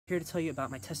here to tell you about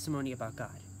my testimony about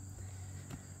God.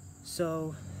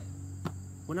 So,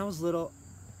 when I was little,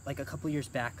 like a couple years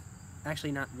back,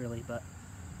 actually not really, but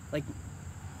like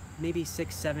maybe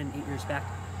 6, 7, 8 years back,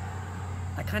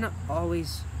 I kind of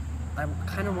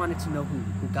wanted to know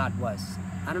who God was.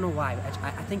 I don't know why.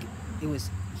 I think it was,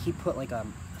 he put like a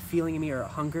feeling in me, or a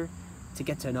hunger to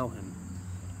get to know him.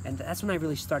 And that's when I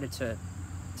really started to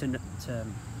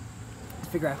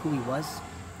figure out who he was.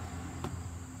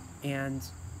 And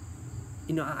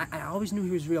you know, I always knew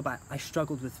he was real, but I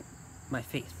struggled with my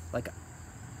faith, like,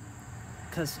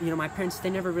 because you know, my parents, they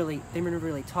never really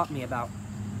taught me about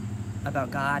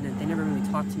God, and they never really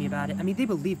talked to me about it. I mean, they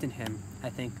believed in him, I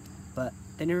think, but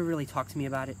they never really talked to me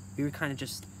about it. We were kind of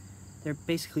just, they're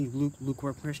basically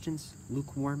lukewarm Christians,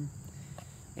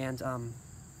 and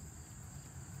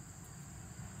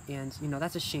you know,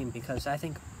 that's a shame, because I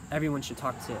think everyone should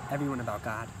talk to everyone about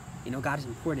God. You know, God is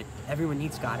important. Everyone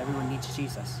needs God. Everyone needs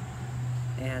Jesus.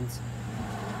 And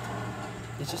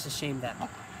it's just a shame that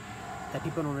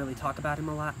people don't really talk about him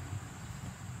a lot,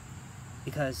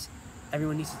 because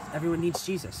everyone needs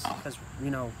Jesus, because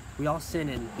you know, we all sin,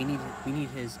 and we need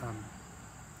his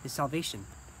salvation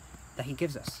that he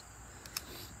gives us.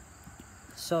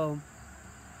 So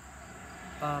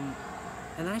and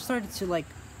then I started to like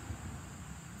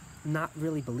not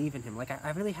really believe in him. Like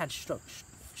I really had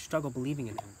struggle believing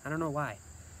in him. I don't know why,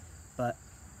 but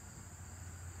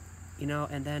you know,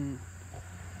 and then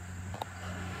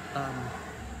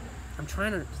I'm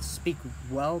trying to speak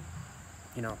well,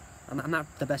 you know, I'm not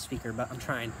the best speaker, but I'm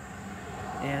trying.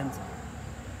 And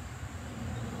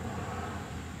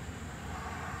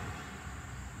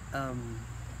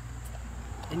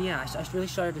yeah, I really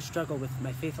started to struggle with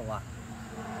my faith a lot.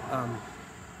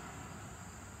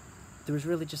 There was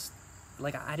really just,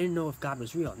 like, I didn't know if God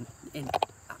was real, and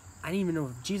I didn't even know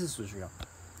if Jesus was real.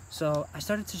 So I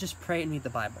started to just pray and read the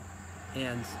Bible,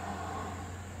 and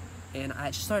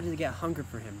I just started to get hunger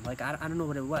for him. Like, I don't know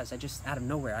what it was. I just, out of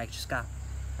nowhere, I just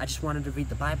wanted to read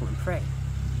the Bible and pray,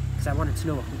 because I wanted to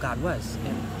know who God was.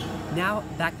 And now,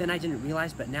 back then I didn't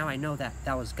realize, but now I know that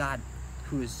that was God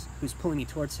who's pulling me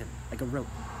towards him, like a rope,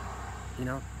 you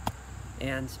know?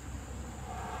 And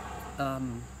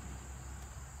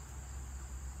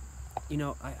you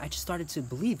know, I just started to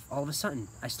believe. All of a sudden,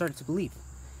 I started to believe.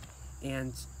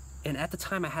 And at the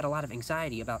time, I had a lot of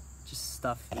anxiety about just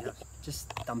stuff, you know, just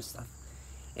dumb stuff.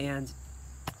 And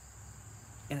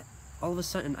all of a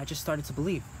sudden, I just started to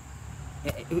believe.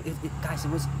 Guys,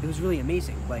 it was really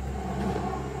amazing. Like,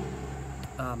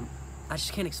 I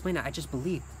just can't explain it. I just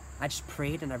believed. I just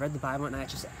prayed, and I read the Bible, and I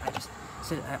just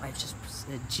said,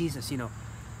 Jesus, you know,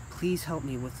 please help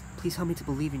me to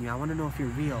believe in you. I want to know if you're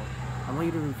real. I want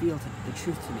you to reveal the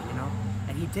truth to me, you know?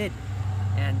 And he did.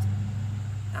 And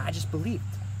I just believed.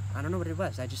 I don't know what it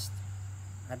was. I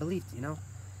believed, you know?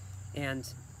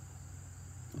 And,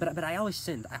 but I always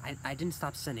sinned. I didn't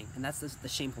stop sinning. And that's the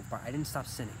shameful part. I didn't stop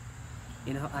sinning.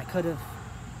 You know, I could have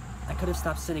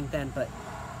stopped sinning then, but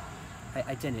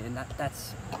I didn't. And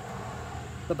that's,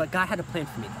 but God had a plan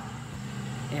for me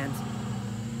though. And,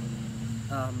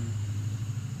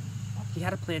 he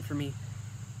had a plan for me.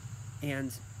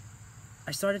 And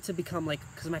I started to become, like,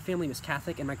 because my family was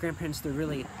Catholic, and my grandparents, they're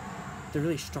really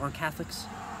strong Catholics.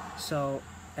 So,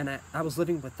 and I was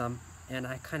living with them, and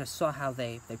I kind of saw how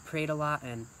they prayed a lot,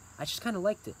 and I just kind of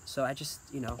liked it. So I just,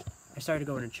 you know, I started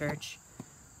going to church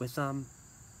with them,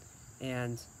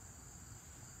 and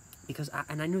because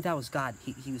I knew that was God.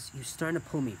 He was starting to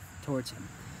pull me towards him,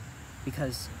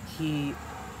 because he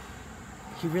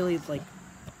really, like,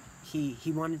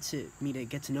 he wanted me to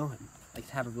get to know him, like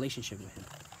to have a relationship with him.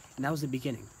 And that was the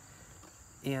beginning.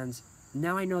 And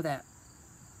now I know that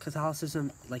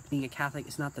Catholicism, like being a Catholic,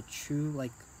 is not the true,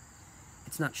 like,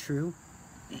 it's not true.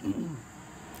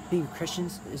 Being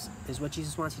Christians is what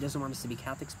Jesus wants. He doesn't want us to be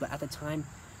Catholics. But at the time,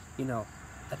 you know,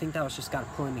 I think that was just God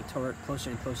pulling me closer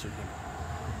and closer to him.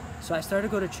 So I started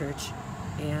to go to church,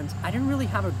 and I didn't really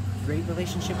have a great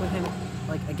relationship with him.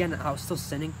 Like, again, I was still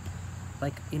sinning.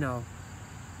 Like, you know,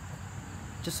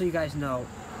 just so you guys know,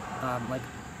 like,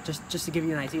 just to give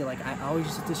you an idea, like, I always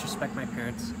used to disrespect my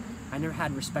parents. I never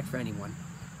had respect for anyone.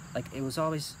 Like, it was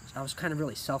always, I was kind of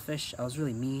really selfish. I was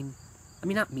really mean. I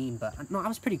mean, not mean, but, no, I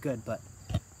was pretty good, but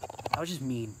I was just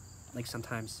mean, like,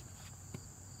 sometimes.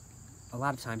 A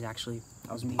lot of times, actually,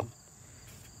 I was mean.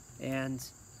 And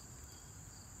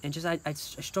just, I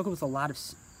struggled with a lot of,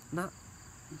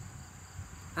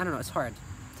 I don't know, it's hard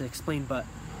to explain, but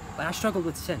I struggled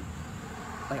with sin.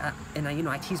 Like, you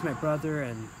know, I teased my brother,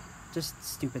 and just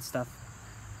stupid stuff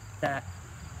that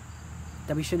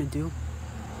we shouldn't do.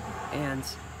 And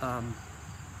I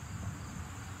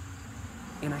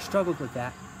struggled with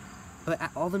that. but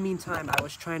at all the meantime, I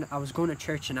was going to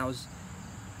church, and I was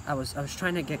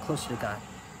trying to get closer to God,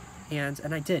 and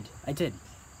I did,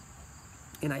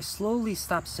 and I slowly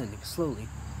stopped sinning.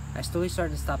 I slowly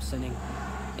started to stop sinning,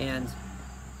 and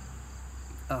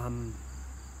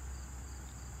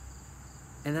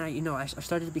then I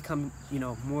started to become,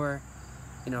 more,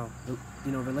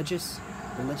 religious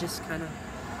kind of,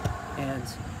 and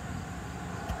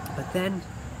but then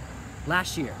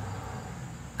last year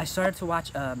I started to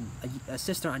watch a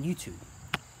sister on YouTube,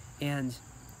 and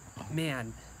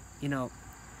man,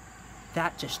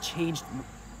 that just changed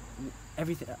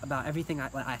everything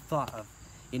I thought of.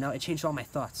 It changed all my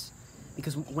thoughts,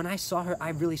 because when I saw her, I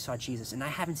really saw Jesus, and I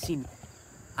haven't seen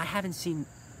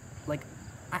like,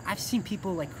 I've seen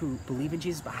people like who believe in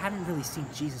Jesus, but I haven't really seen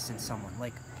Jesus in someone,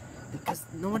 like, because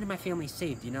no one in my family is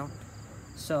saved,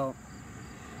 so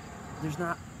there's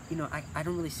not, I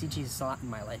don't really see Jesus a lot in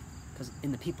my life, because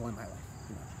in the people in my life,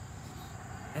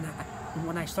 and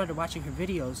when I started watching her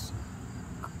videos,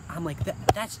 I'm like,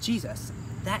 that's Jesus,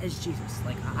 that is Jesus,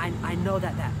 like, I know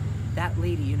that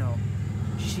lady,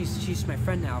 she's my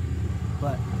friend now,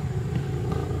 but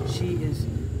she is,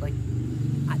 like,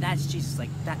 that's Jesus, like,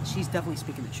 that, she's definitely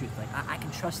speaking the truth, like, I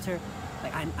can trust her,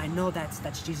 like, I know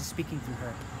that's Jesus speaking through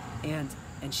her,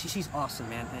 and she's awesome,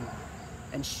 man,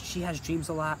 and she has dreams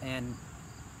a lot, and,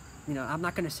 I'm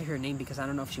not gonna say her name, because I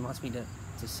don't know if she wants me to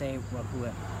say who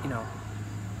it, I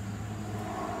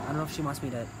don't know if she wants me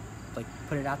to, like,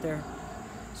 put it out there,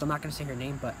 so I'm not gonna say her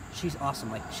name, but she's awesome,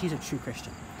 like, she's a true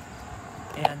Christian,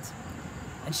 and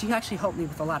she actually helped me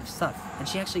with a lot of stuff, and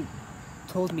she actually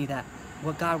told me that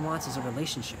what God wants is a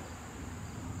relationship,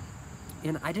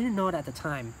 and I didn't know it at the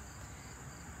time,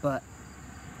 but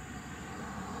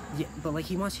yeah, but like,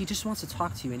 he just wants to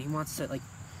talk to you, and he wants to, like,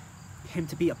 him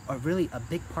to be a really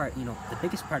big part, the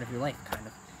biggest part of your life, kind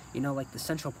of, like the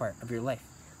central part of your life,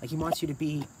 like, he wants you to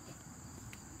be,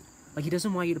 like, he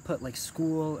doesn't want you to put, like,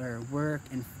 school or work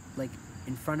in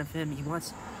front of him. He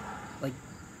wants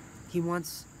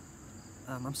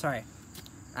I'm sorry,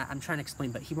 I'm trying to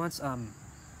explain, but he wants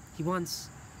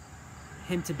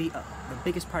him to be the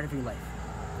biggest part of your life,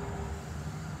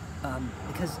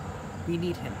 because we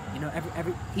need him,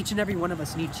 each and every one of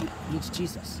us needs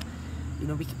Jesus,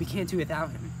 we can't do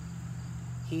without him.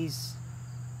 He's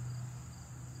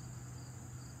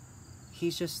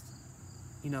just,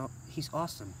 he's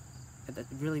awesome.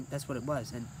 That's what it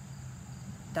was, and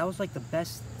that was, like, the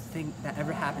best thing that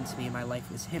ever happened to me in my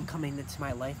life, was him coming into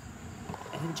my life,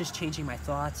 and him just changing my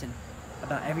thoughts and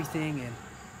about everything,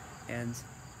 and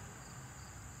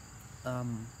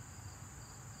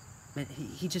man,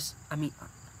 he just,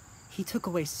 he took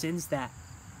away sins that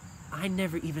I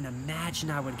never even imagined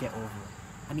I would get over.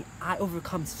 I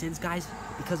overcome sins, guys,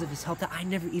 because of his help that I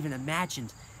never even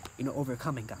imagined,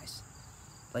 overcoming, guys.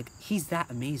 Like, he's that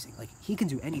amazing. Like, he can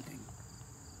do anything.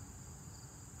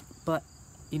 But,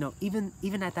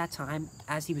 even at that time,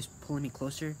 as he was pulling me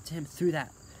closer to him through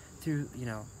that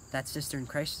sister in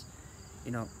Christ,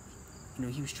 he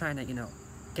was trying to,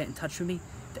 get in touch with me.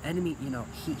 The enemy,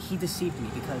 he deceived me,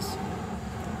 because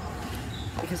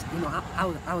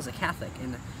I was a Catholic,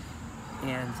 and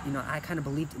I kind of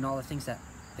believed in all the things that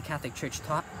the Catholic Church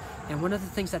taught, and one of the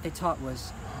things that they taught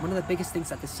was, one of the biggest things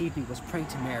that deceived me was praying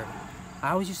to Mary.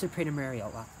 I always used to pray to Mary a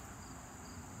lot,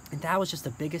 and that was just the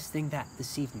biggest thing that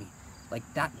deceived me. Like,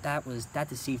 that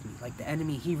deceived me. Like, the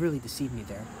enemy, he really deceived me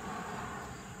there,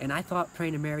 and I thought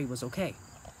praying to Mary was okay.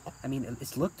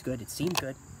 It looked good, it seemed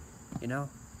good, and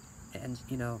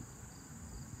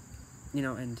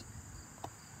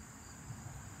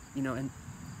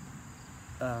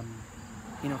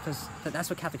because that's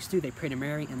what Catholics do. They pray to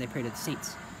Mary and they pray to the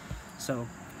saints. So,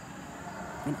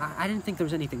 I didn't think there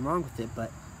was anything wrong with it,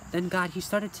 but then God, he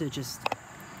started to just,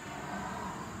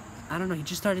 I don't know, he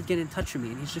just started getting in touch with me,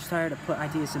 and he just started to put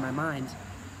ideas in my mind,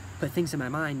 put things in my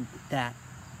mind that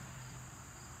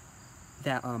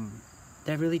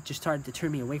really just started to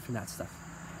turn me away from that stuff,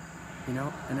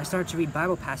 and I started to read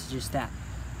Bible passages that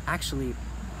actually,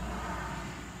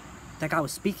 that God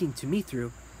was speaking to me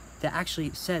through, that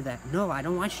actually said that, no, I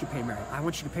don't want you to pray to Mary, I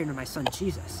want you to pray to my son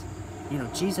Jesus.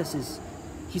 Jesus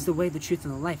he's the way, the truth,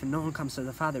 and the life, and no one comes to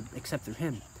the Father except through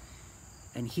him,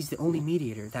 and he's the only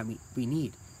mediator that we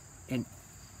need. And,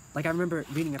 like, I remember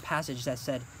reading a passage that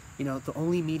said, the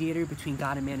only mediator between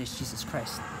God and man is Jesus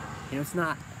Christ. It's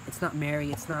not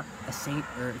Mary, it's not a saint,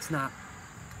 or it's not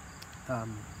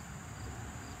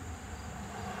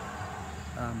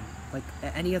like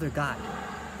any other God,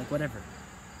 like whatever.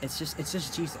 It's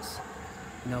just Jesus.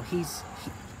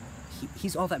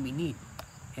 He's all that we need,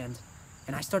 and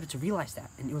I started to realize that,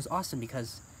 and it was awesome,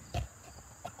 because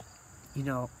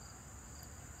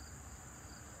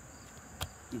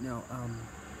you know,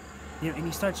 and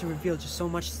he started to reveal just so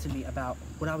much to me about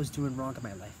what I was doing wrong in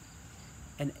my life.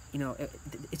 And, you know,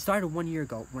 it started 1 year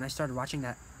ago when I started watching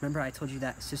that. Remember I told you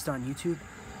that sister on YouTube?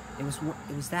 It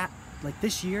was that, like,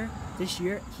 this year,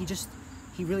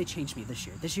 he really changed me this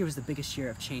year. This year was the biggest year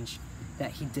of change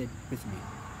that he did with me.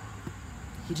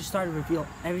 He just started to reveal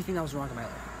everything that was wrong in my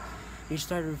life. He just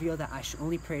started to reveal that I should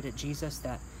only pray to Jesus,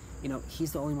 that, you know,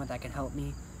 he's the only one that can help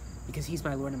me because he's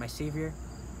my Lord and my Savior.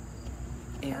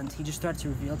 And he just started to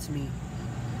reveal to me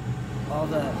all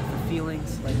the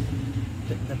feelings, like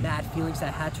the bad feelings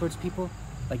that I had towards people,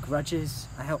 like grudges.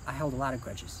 I held a lot of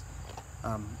grudges,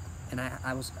 and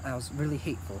I was really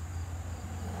hateful.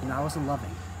 You know, I wasn't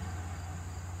loving.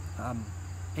 And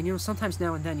you know, sometimes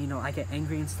now and then, you know, I get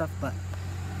angry and stuff, but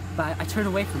I turn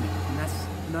away from it, and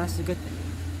that's a good thing.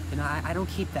 You know, I don't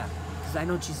keep that, because I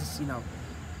know Jesus. You know,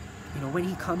 when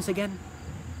he comes again,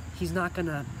 he's not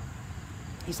gonna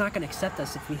accept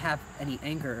us if we have any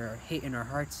anger or hate in our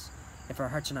hearts, if our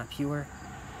hearts are not pure.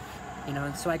 You know,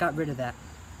 and so I got rid of that.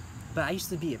 But I used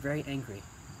to be very angry,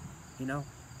 you know,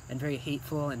 and very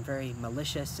hateful and very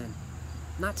malicious, and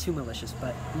not too malicious,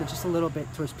 but, you know, just a little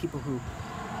bit towards people who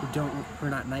are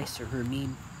not nice or who are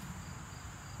mean.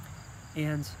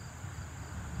 And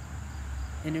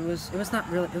it was not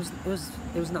really, it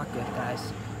was not good,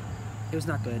 guys. It was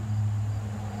not good.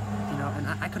 You know, and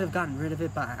I could have gotten rid of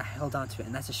it, but I held on to it,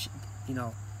 and that's you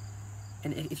know.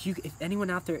 And if anyone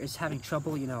out there is having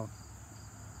trouble, you know,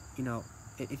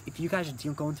 if you guys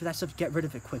are going through that stuff, get rid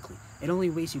of it quickly. It only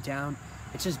weighs you down.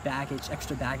 It's just baggage,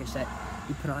 extra baggage that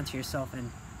you put onto yourself,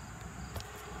 and,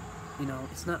 you know,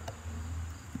 it's not.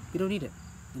 You don't need it.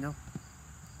 You know.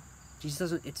 Jesus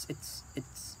doesn't.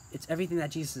 It's everything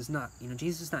that Jesus is not. You know,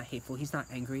 Jesus is not hateful. He's not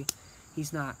angry.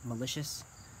 He's not malicious.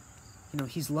 You know,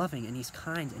 he's loving, and he's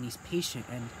kind, and he's patient,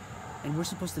 and we're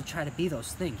supposed to try to be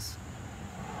those things.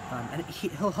 And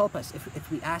he'll help us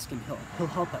if we ask him. He'll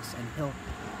help us, and he'll,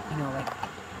 you know,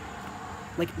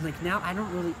 like now I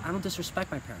don't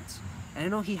disrespect my parents, and I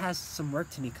know he has some work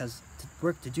to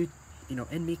do, you know,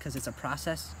 in me, because it's a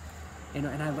process. You know,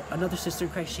 and another sister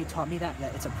in Christ, she taught me that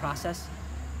it's a process,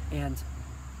 and,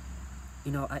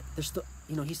 you know, there's still,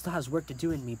 you know, he still has work to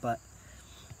do in me, but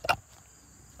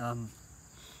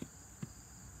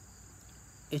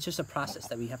it's just a process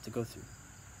that we have to go through.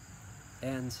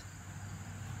 And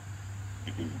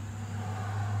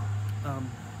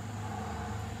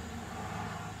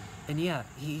yeah,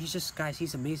 he's just, guys,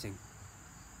 he's amazing.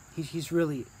 He's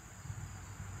really,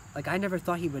 like, I never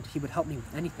thought he would help me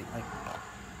with anything. Like,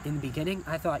 in the beginning,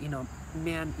 I thought, you know,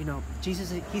 man, you know,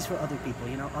 Jesus, he's for other people,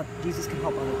 you know, Jesus can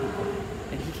help other people,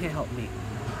 and he can't help me.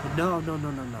 But no,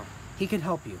 he can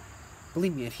help you.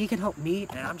 Believe me, if he can help me,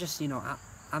 and I'm just, you know,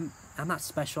 I'm not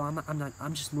special,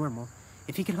 I'm just normal.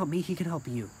 If he can help me, he can help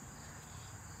you.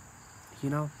 You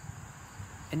know?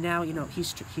 And now, you know,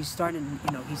 he's starting,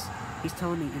 you know, he's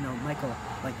telling me, you know, Michael,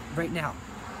 like, right now,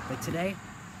 like today,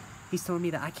 he's telling me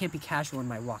that I can't be casual in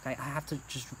my walk. I have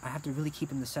to really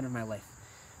keep him the center of my life.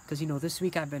 Because, you know, this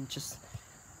week I've been just,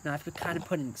 you know, I've been kind of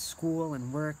putting school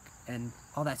and work and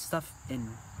all that stuff in,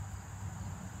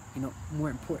 you know, more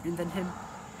important than him.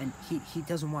 And he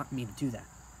doesn't want me to do that.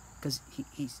 Because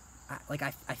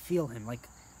I feel him, like,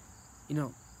 you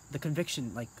know, the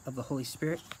conviction, like, of the Holy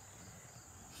Spirit.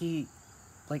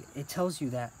 Like, it tells you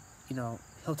that, you know,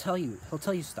 he'll tell you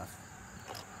stuff.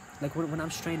 Like, when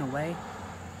I'm straying away,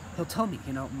 he'll tell me,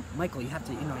 you know, Michael, you have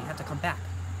to come back,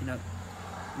 you know,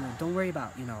 don't worry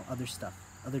about, you know, other stuff,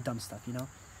 other dumb stuff, you know,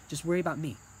 just worry about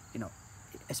me, you know,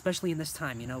 especially in this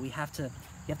time, you know, you have to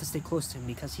stay close to him,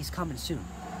 because he's coming soon,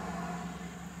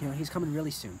 you know, he's coming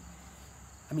really soon.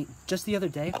 I mean, just the other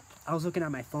day, I was looking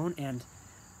at my phone, and,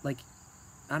 like,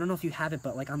 I don't know if you have it,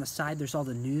 but, like, on the side, there's all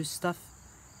the news stuff,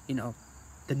 you know,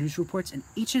 the news reports, and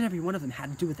each and every one of them had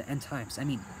to do with the end times. I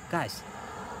mean, guys,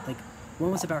 like,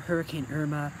 one was about Hurricane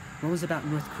Irma, one was about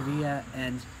North Korea,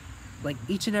 and, like,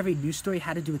 each and every news story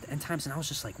had to do with the end times, and I was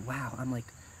just like, wow, I'm like,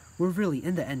 we're really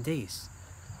in the end days.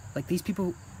 Like, these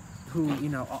people who, you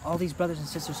know, all these brothers and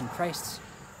sisters in Christ,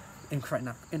 in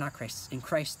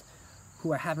Christ,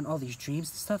 who are having all these dreams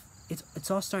and stuff,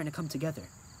 it's all starting to come together,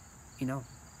 you know,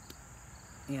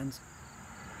 and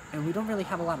we don't really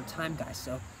have a lot of time, guys,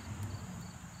 so,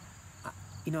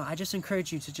 you know, I just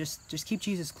encourage you to just keep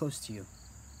Jesus close to you.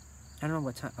 I don't know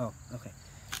what time, oh, okay,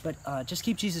 but just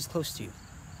keep Jesus close to you.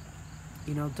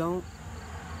 You know, don't,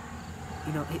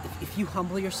 you know, if you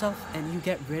humble yourself and you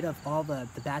get rid of all the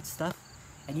bad stuff,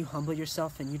 and you humble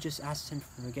yourself and you just ask him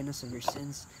for forgiveness of your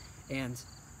sins, and,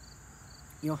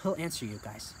 you know, he'll answer you,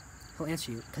 guys. He'll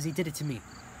answer you, because he did it to me.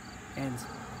 And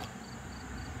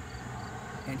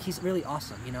he's really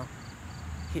awesome, you know.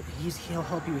 he'll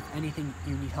help you with anything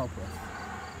you need help with.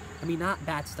 I mean, not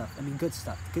bad stuff. I mean, good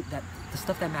stuff. The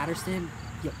stuff that matters to him,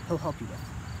 he'll help you with.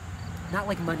 Not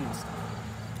like money and stuff.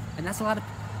 And that's a lot of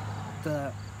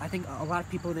I think a lot of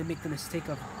people, they make the mistake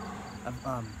of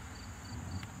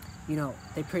you know,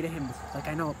 they pray to him. Like,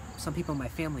 I know some people in my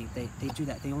family, they do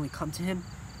that. They only come to him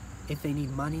if they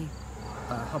need money,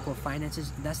 help with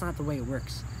finances. That's not the way it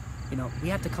works. You know, we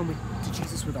have to come to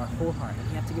Jesus with our whole heart, and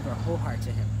we have to give our whole heart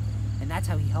to him. And that's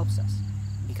how he helps us,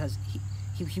 because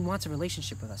he wants a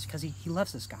relationship with us, because he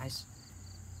loves us, guys.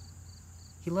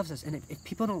 He loves us. And if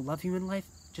people don't love you in life,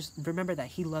 just remember that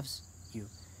he loves you.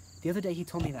 The other day he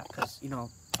told me that, because, you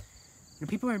know,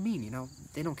 people are mean, you know.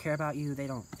 They don't care about you. They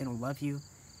don't love you.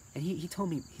 And he told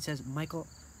me, he says, Michael,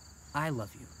 I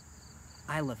love you.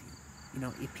 I love you. You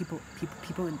know, if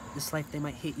people in this life, they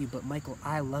might hate you, but Michael,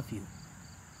 I love you.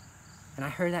 And I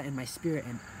heard that in my spirit,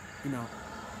 and, you know,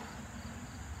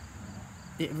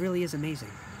 it really is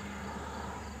amazing.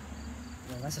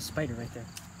 Well, that's a spider right there.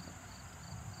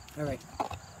 Alright.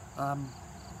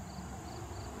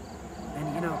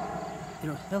 And, you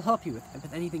know, he'll help you with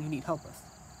anything you need help with.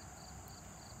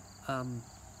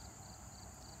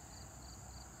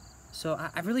 So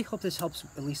I really hope this helps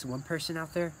at least one person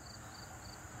out there.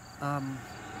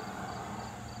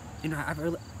 You know, I've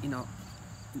really, you know,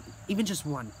 even just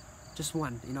one,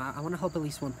 you know, I want to help at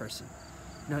least one person.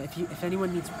 You know, if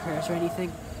anyone needs prayers or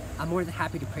anything, I'm more than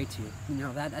happy to pray to you. You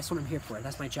know, that's what I'm here for.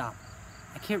 That's my job.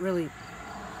 I can't really,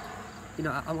 you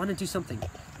know, I want to do something,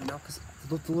 you know, because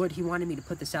the Lord, he wanted me to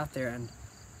put this out there, and,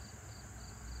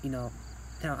 you know,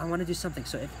 I want to do something.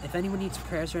 So if anyone needs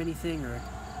prayers or anything, or,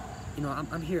 you know,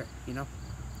 I'm here, you know.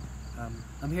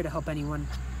 I'm here to help anyone.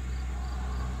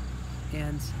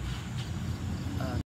 And